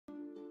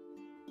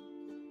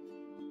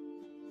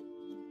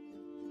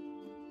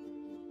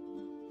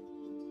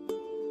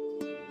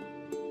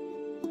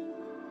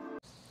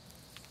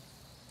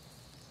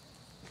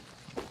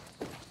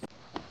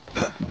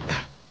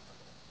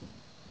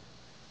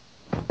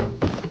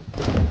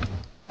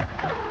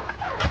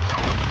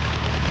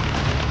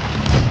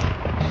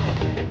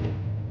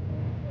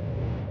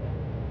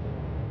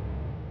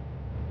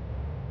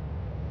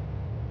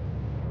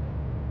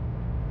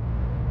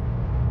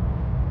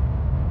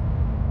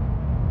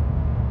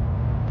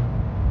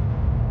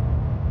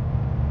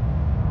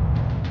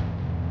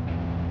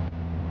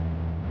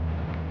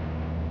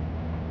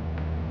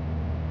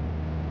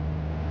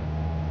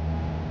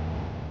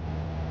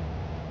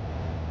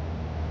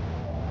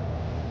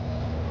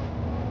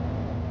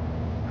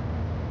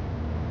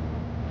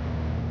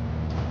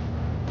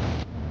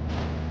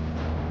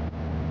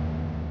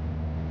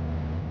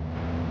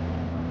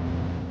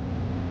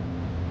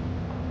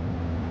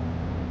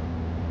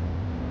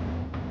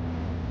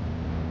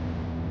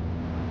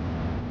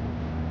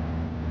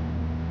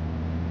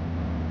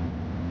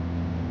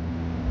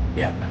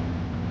Yeah.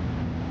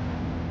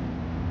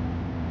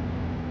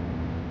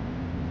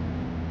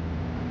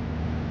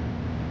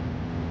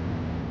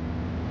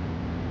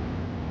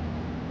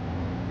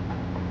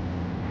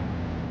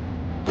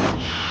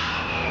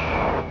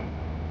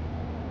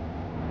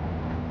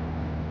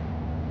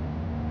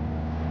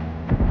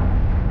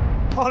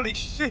 Holy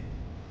shit!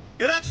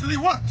 It actually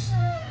works!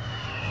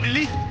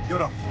 Really?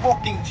 You're a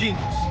fucking genius.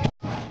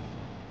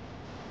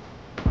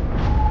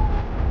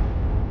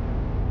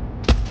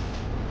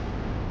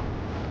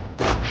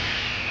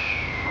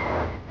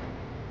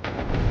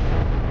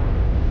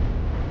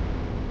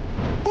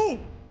 Boom!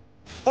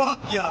 Fuck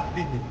yeah,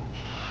 baby.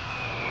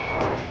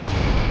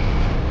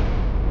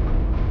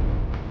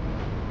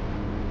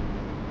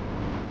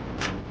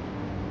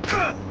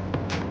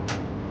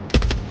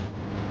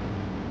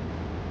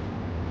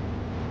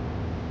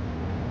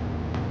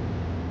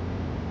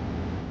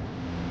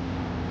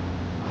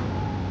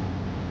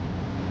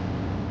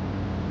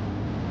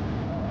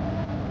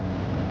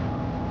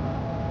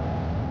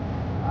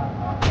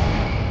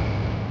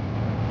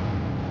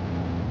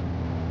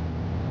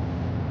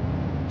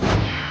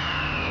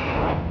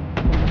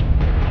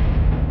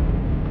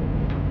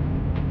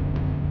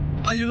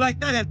 How you like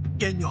that, El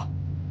Pequeño?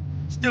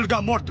 Still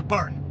got more to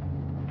burn.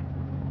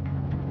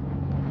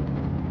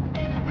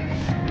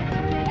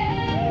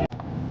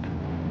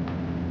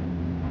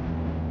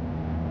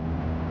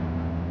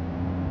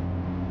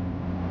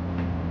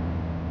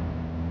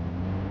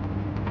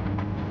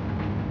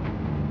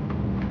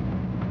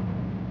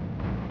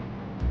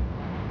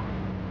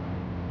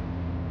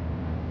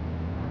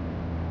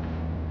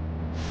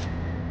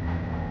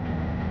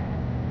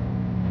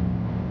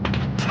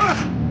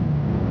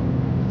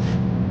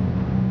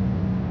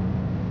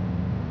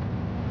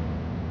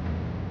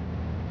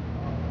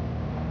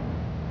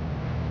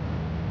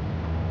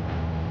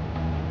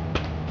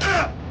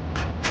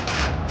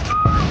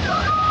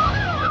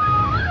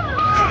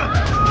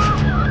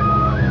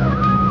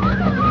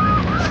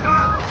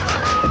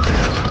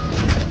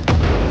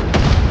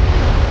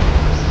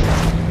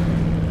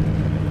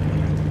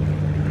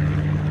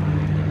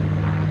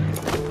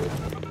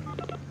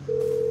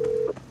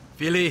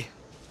 Philly,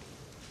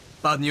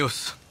 bad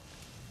news.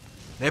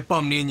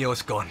 Epam Niño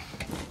is gone.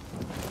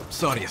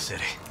 Sorry,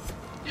 City.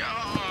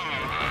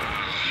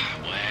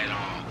 Bueno,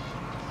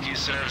 he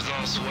serves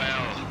us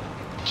well.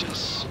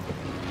 Just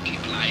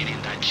keep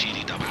lighting that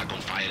shitty tobacco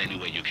fire any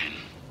way you can.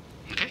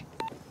 Okay?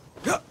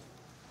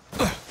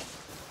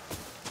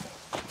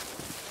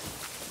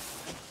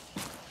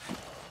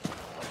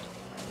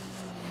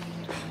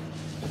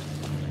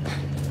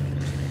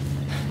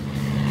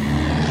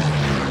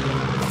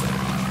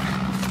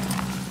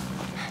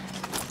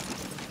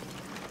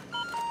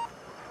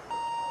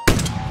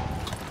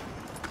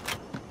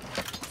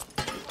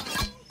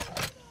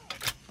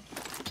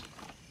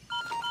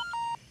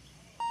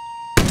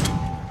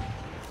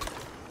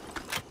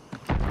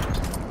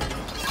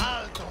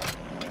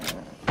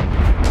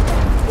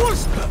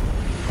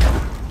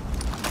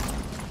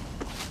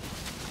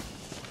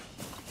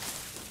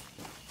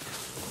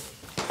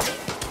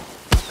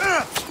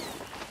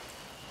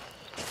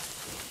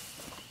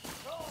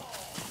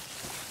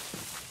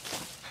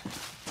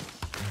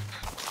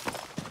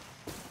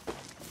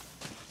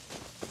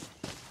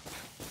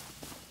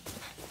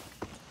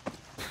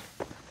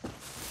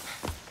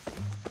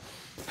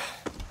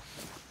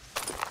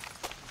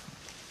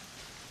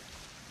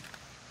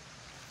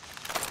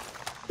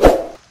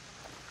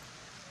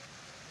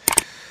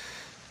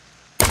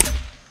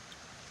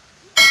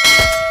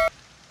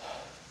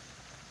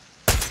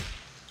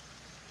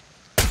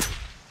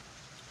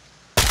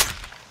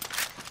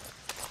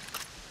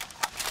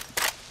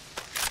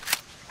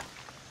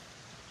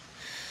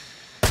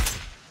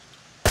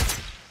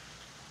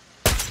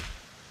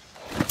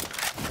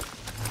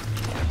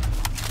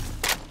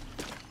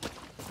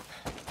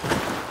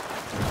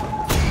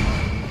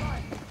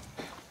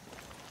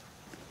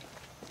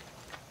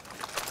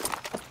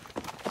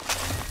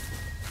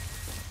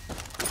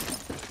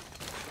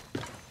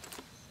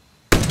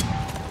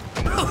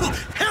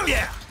 Hell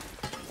yeah!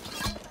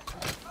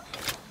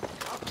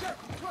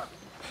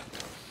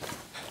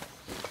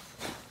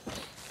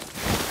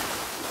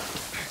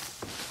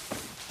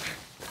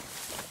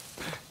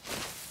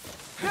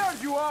 There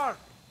you are!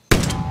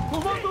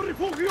 Comando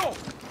refugio!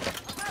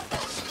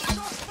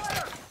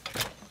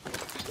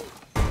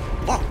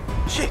 Oh,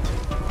 shit!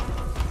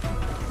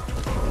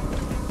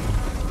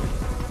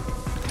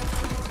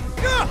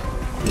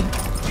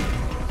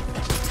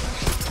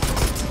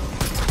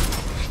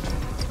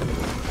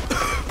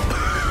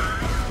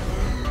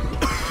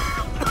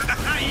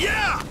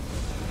 Yeah!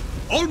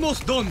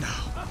 Almost done now.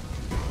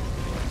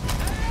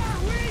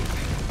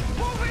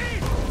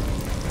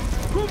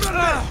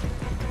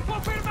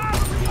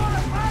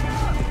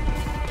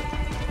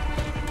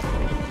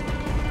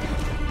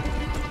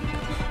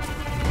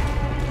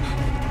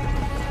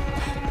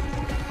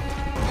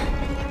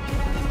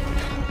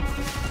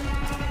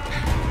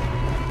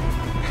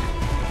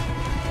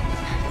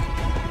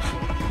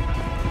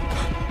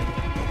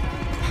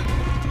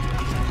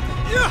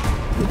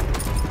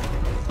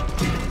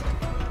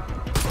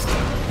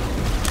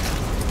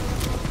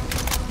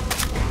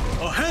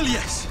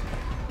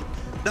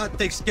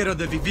 takes care of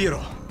the Viviro.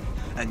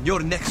 And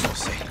you're next,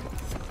 Jose.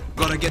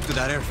 Gotta get to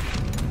that airfield.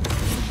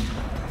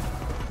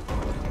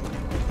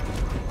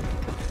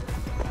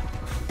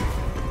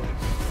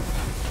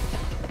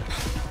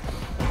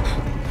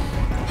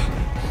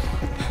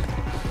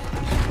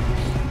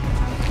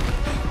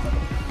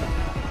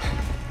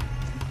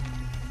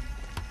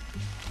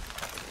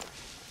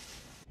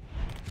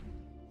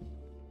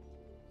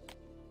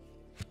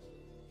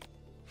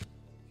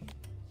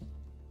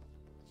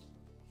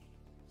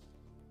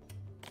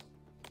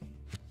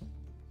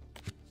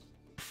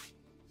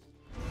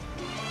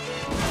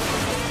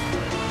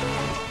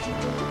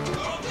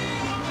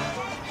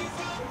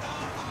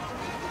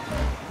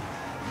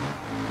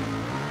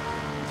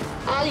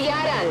 All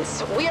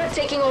Yarans, we are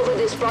taking over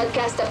this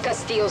broadcast of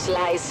Castillo's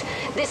lies.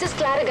 This is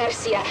Clara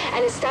Garcia,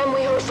 and it's time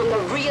we heard from the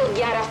real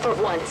Yara for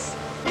once.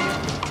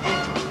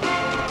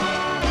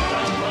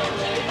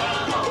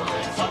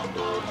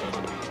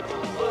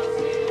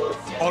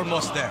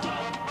 Almost there.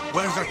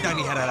 Where's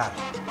𝙤𝙤𝙤𝙠?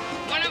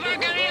 One of our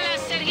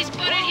guerrillas said he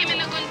spotted him in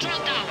the control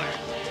tower.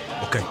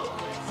 Okay.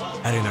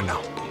 Heading there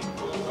now.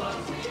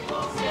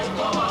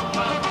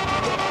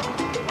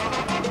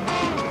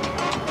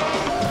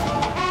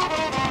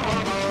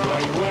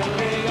 Traigo el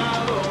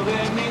legado de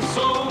mi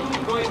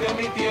zongo y de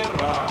mi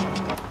tierra.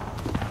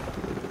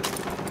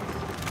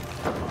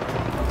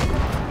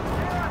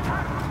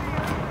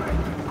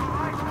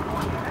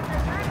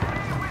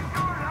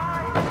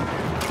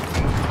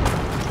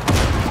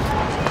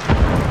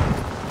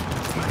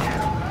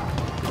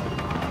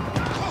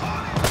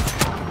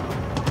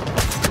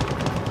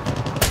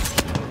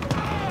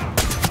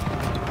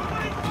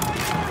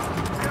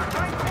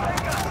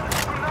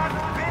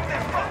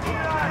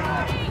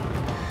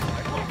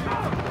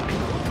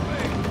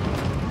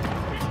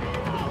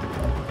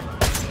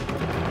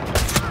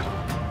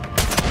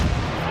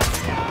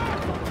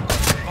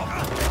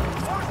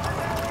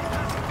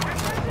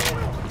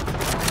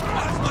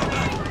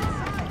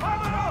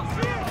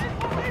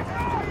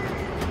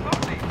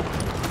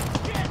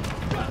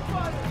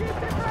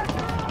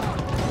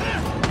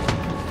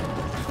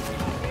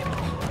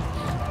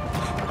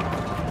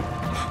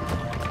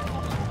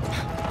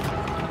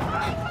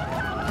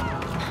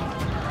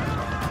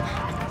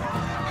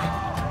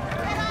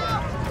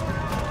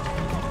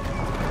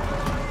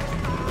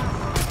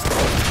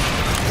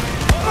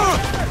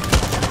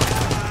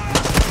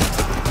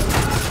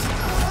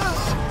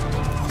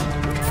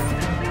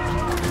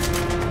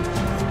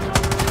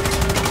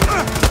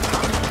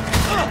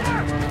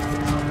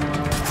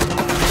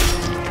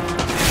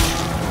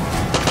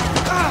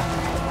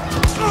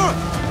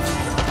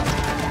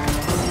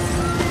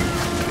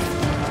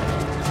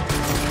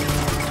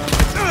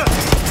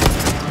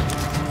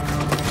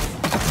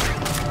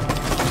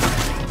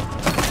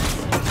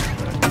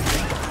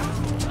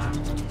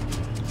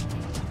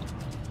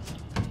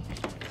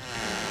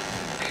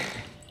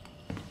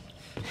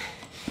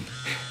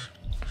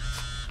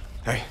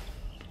 Hey.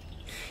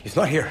 He's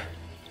not here.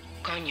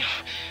 Coño,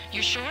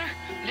 you sure?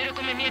 Little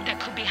come mierda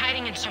could be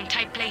hiding in some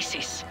tight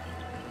places.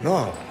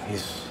 No,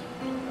 he's...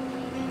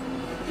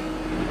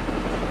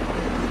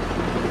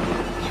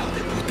 Hijo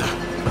de puta.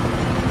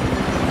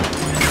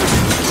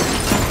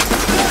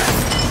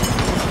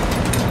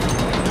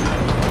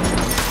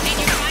 Did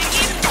you find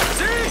him?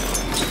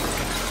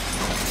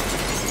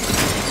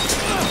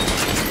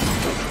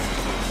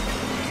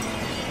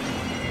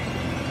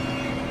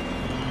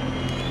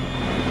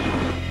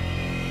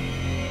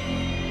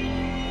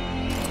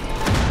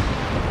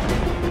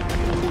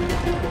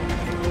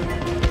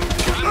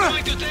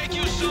 I'm going to take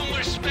you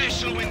somewhere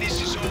special when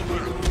this is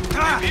over.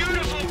 A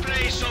beautiful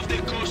place off the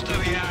coast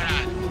of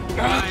Yara.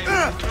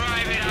 My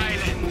private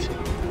island.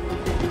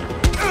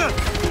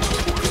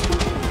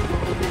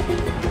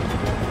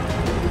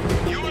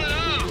 You will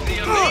love the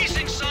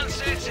amazing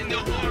sunsets in the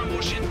warm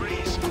ocean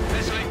breeze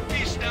as I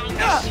piss down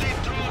the slit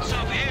throats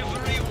of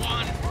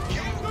everyone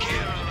you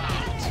care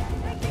about.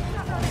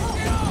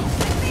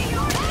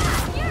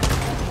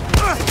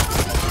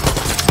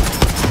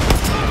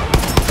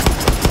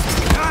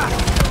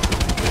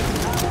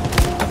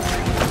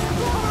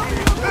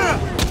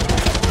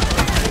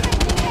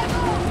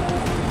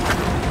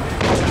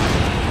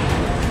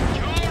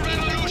 Your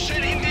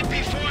revolution ended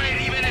before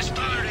it even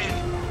started.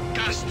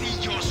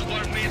 Castillos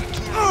were meant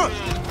to rule.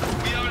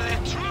 We are the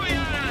true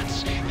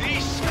Yarans.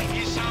 This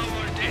is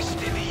our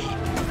destiny.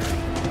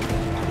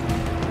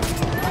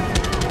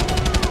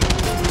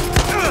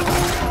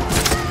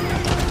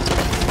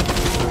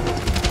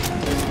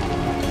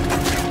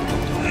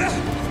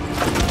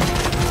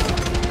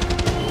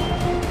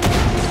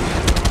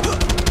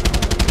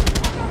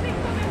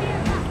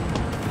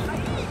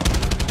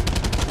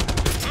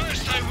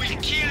 First I will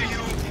kill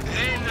you,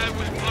 then I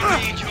will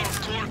parade your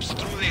corpse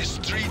through the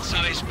streets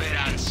of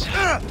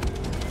Esperanza.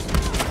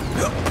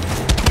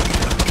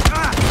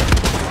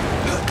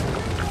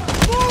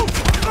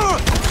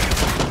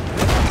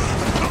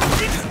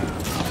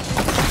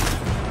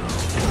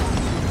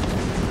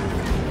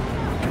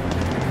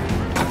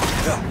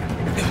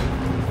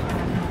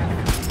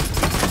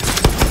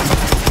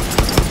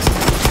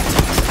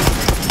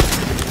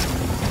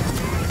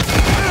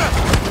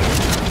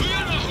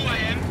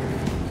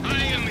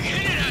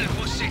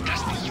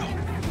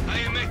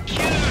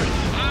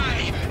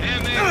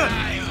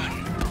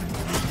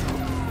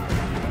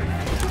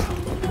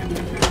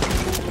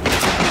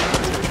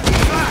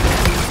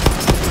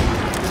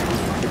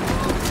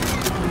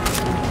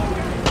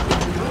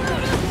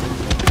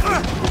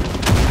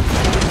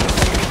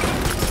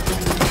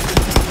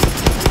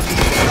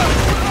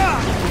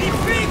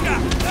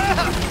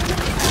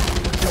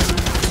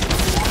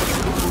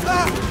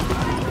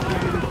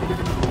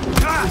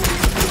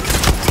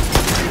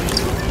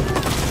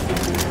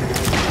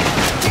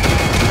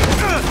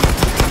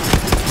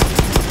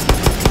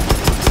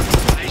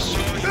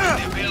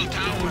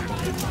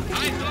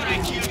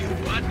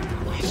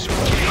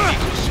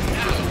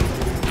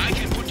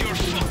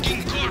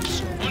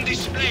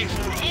 way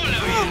for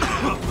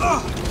all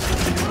of you!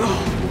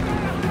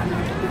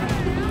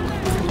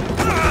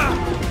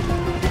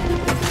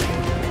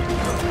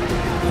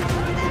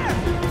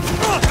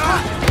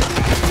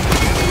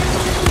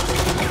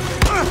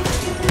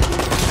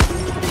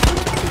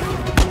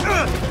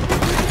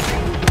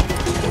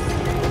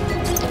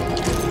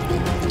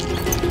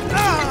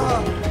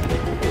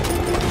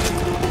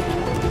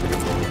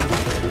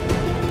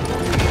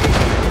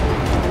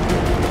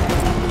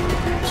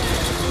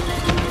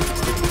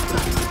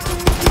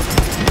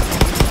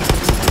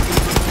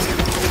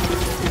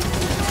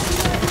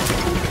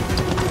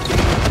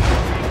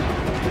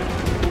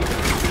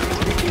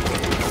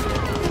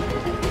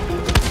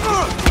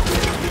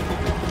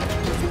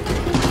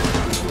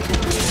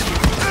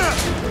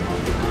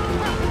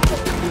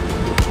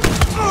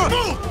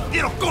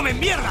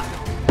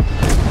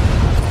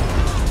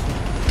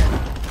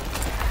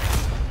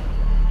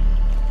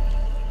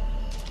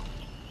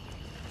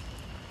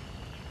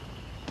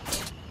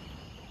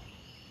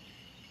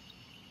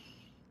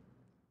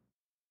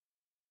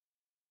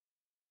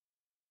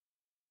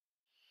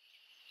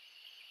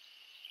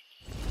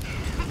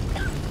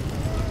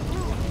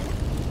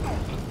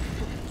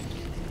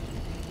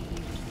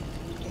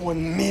 $1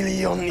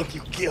 million if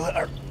you kill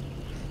her.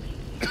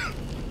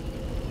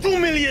 2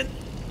 million!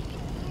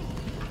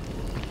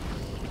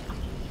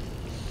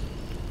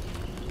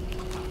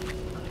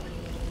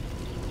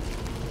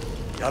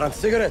 Yaran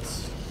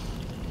cigarettes.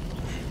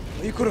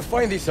 You couldn't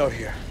find these out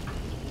here.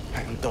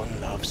 Anton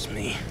loves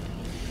me.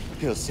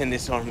 He'll send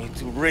his army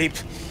to rape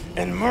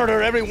and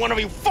murder every one of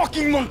you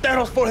fucking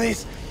Monteros for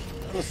this.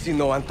 I don't see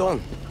no Anton.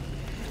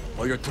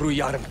 Or your true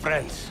Yaran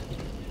friends.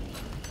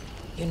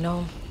 You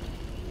know,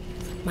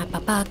 my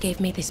papa gave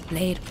me this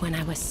blade when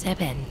I was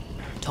 7.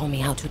 Told me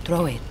how to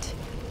throw it,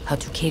 how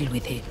to kill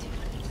with it.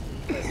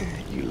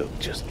 You look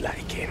just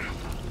like him.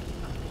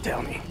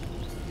 Tell me,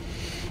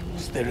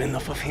 is there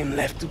enough of him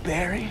left to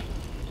bury?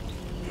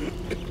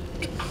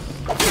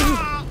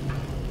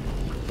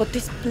 But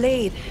this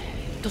blade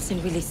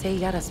doesn't really say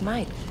Yara's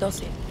might,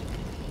 does it?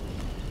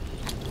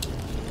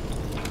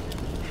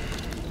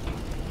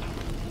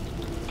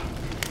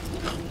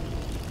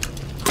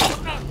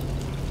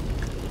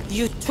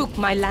 You took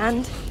my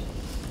land.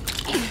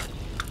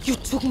 You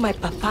took my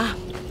papa.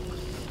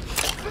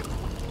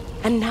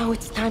 And now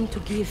it's time to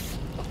give.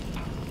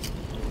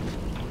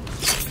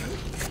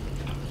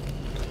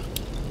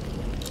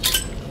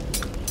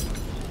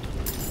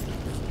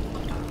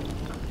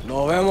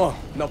 Nos vemos,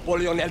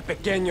 Napoleón el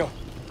Pequeño.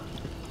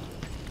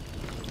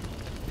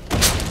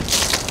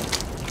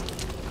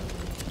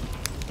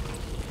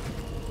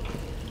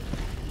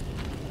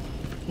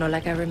 Not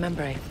like I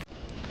remember it.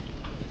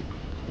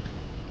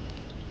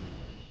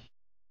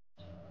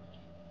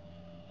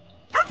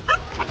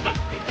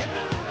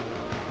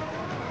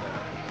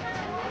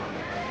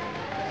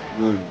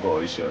 Good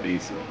boy,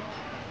 Chorizo.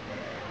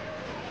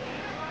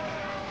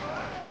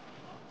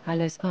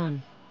 Ale's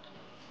gone.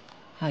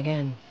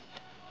 Again.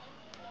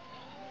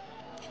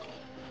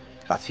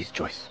 That's his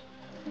choice.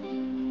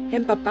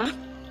 And Papa?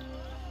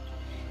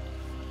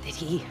 Did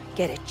he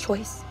get a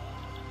choice?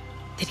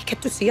 Did he get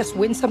to see us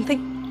win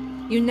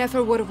something? You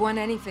never would have won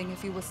anything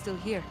if he was still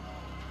here.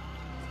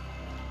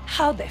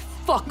 How the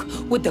fuck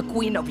would the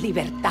Queen of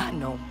Libertad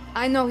know?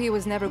 I know he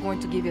was never going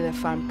to give you the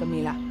farm,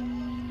 Camila.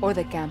 Or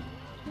the camp.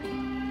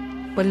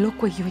 But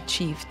look what you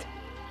achieved.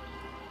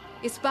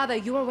 Espada,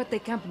 you are what the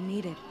camp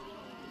needed.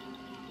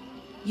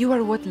 You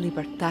are what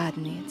Libertad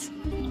needs.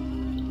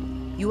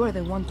 You are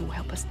the one to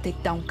help us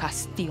take down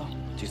Castillo.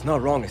 She's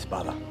not wrong,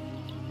 Espada.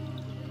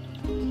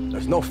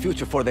 There's no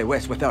future for the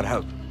West without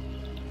help.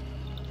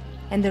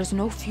 And there's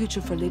no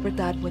future for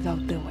Libertad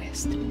without the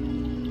West.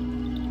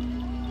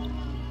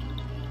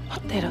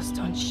 Monteros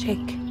don't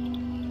shake.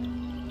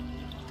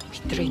 We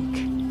drink.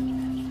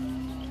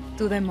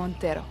 To the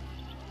Montero.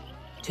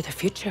 To the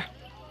future.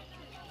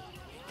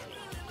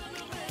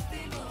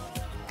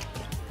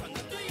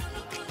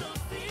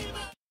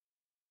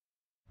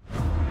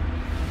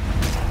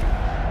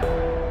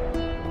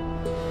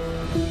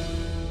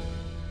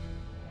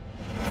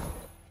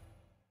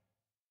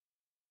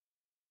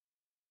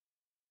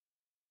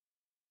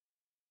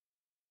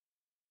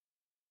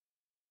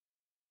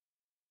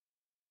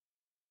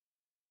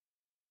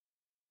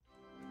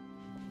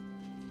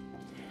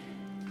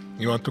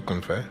 You want to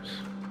confess?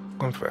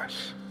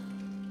 Confess.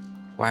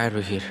 Why are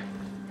we here?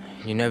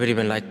 You never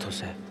even liked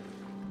Jose.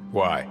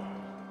 Why?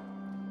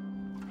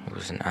 He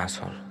was an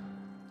asshole.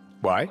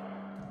 Why?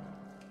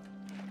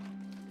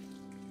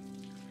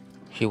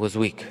 He was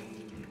weak.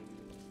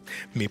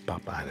 Me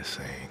papa had a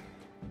saying.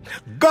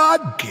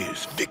 God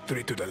gives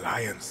victory to the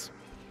lions.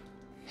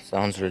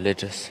 Sounds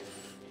religious.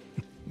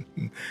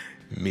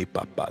 Me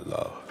papa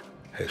loved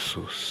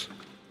Jesus.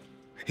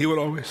 He would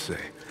always say,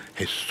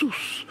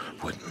 Jesus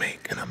would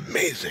make an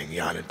amazing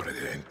Yaran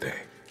presidente.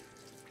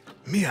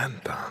 Me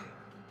Anton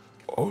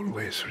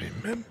always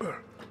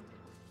remember,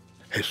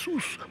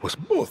 Jesus was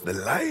both the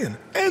lion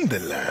and the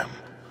lamb.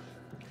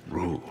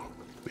 Rule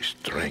with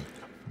strength,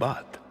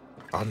 but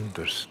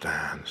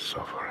understand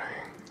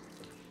suffering.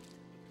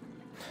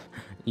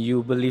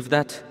 You believe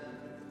that?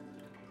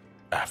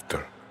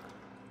 After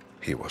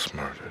he was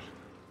murdered,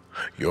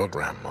 your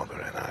grandmother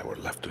and I were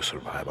left to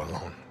survive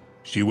alone.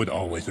 She would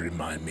always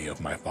remind me of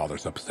my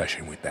father's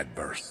obsession with that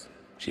verse.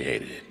 She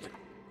hated it.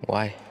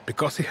 Why?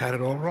 Because he had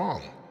it all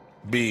wrong.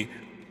 Be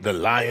the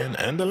lion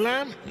and the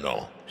lamb?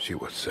 No, she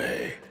would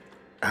say,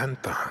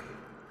 Anton,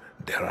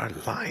 there are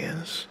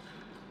lions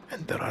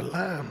and there are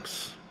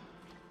lambs.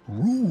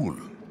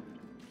 Rule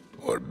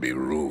or be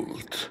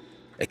ruled.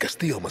 A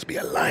Castillo must be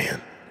a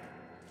lion,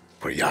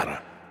 for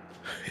Yara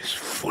is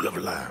full of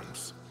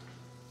lambs.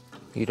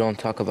 You don't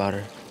talk about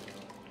her.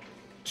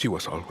 She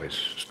was always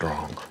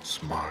strong,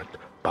 smart,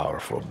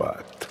 powerful,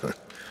 but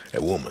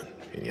a woman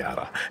in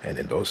Yara. And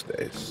in those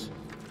days,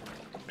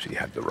 she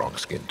had the wrong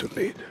skin to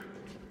lead.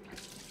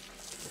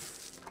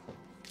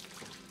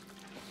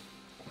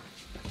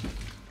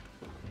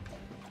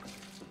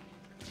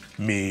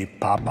 Me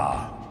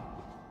papa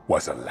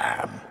was a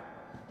lamb.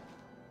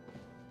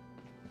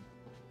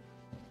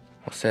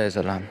 Jose is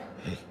a lamb.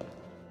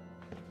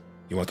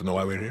 You want to know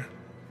why we're here?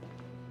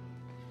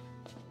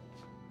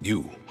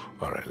 You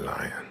are a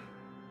lion.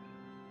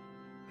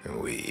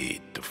 And we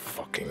eat the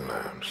fucking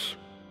lambs.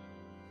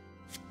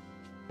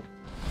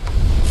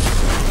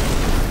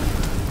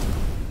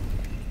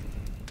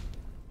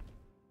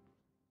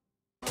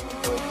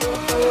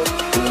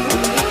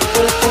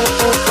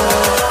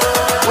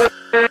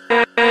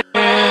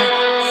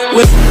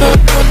 With